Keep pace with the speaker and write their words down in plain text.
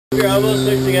Your elbows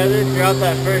stick together, drop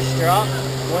that first drop.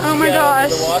 Once oh you my get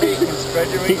gosh. out of the water, you can spread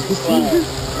your wings and slide.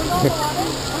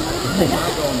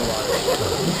 I'll go in the water.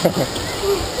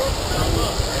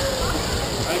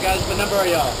 Alright guys, what number are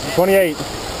y'all? 28.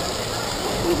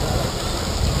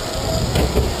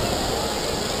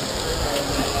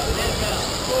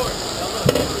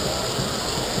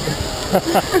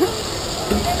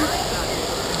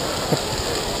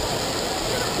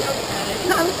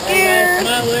 I'm scared. Come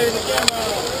on, wave the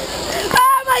camera.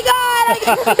 Oh my god! I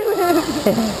can't do it.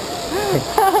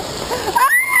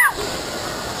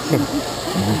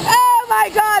 Oh my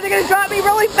god! They're gonna drop me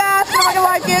really fast and I'm not gonna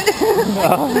like it.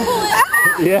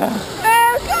 Yeah.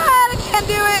 Oh god! I can't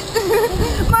do it.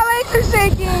 My legs are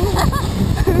shaking.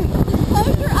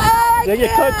 Close your eyes.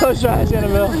 Yeah, close your eyes,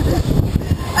 Annabelle.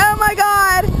 Oh my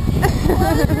god!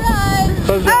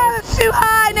 Close your Oh, eyes. it's too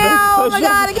high now! Oh my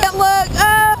god, I can't look!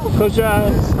 Oh! Close your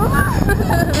eyes.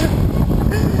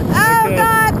 Oh Okay.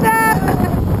 god, no!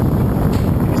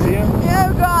 Can you see him?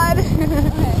 Oh god!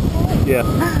 Yeah.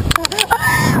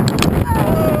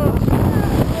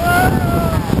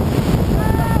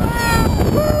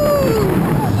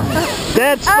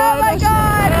 That's fun. Oh my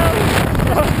god!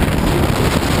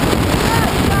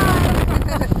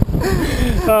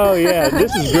 Oh yeah,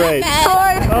 this is great.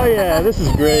 Oh yeah, this is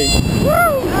great.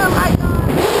 Oh my god!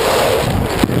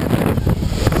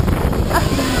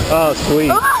 Oh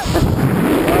sweet. Oh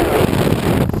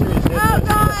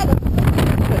god!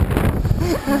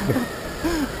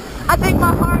 I think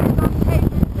my heart is on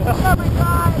pavement. Oh my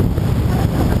god!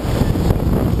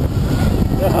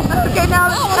 Okay, now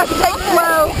I can take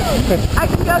slow. I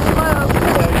can go slow.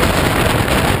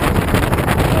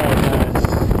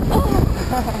 Oh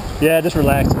nice. Yeah, just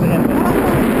relax.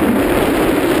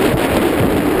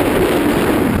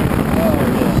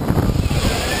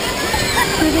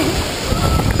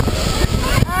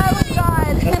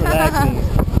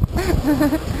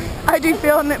 I do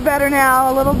feel better now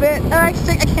a little bit. Oh, I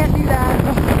can't do that.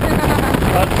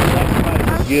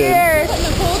 I'm scared.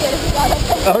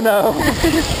 Oh no.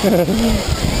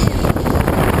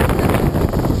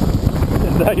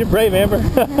 No, you're brave, Amber.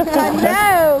 I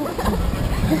know.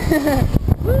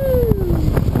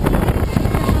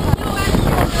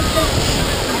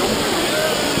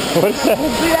 What's that?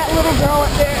 See that little girl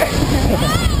up there.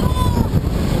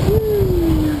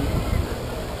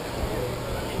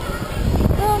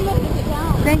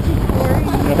 Thank you, Corey.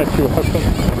 You're welcome.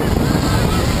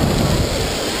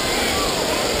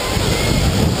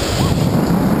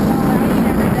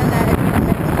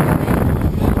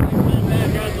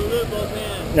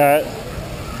 Alright.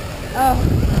 Oh,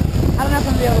 I don't know if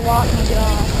I'm going to be able to walk and get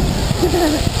off.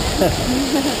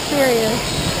 Serious.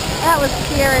 That was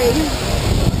scary.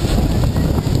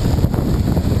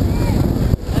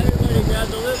 Everybody grab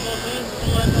the lip both hands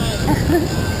and like that.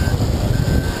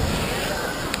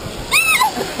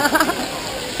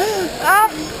 Oh.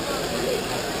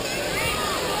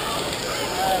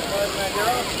 Alright, boys, my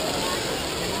girl.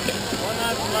 One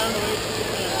eye from around the way to the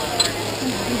camera.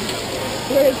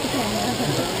 Where's the camera?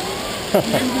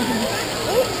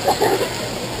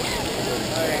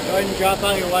 Alright, go ahead and drop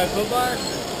out your white foot bar.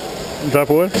 Drop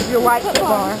what? Your white foot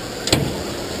bar.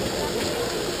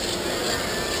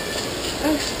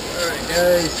 Alright,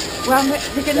 guys. Well,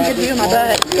 you're getting a good view of my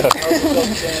butt.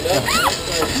 Stand up.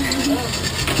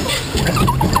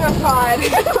 Oh, God.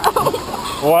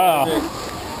 Wow.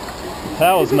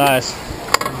 That was nice.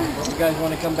 If you guys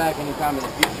want to come back anytime in the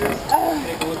future,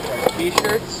 take a look at our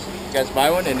t-shirts. You guys buy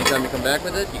one, anytime you come back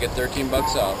with it, you get $13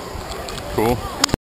 off. Cool.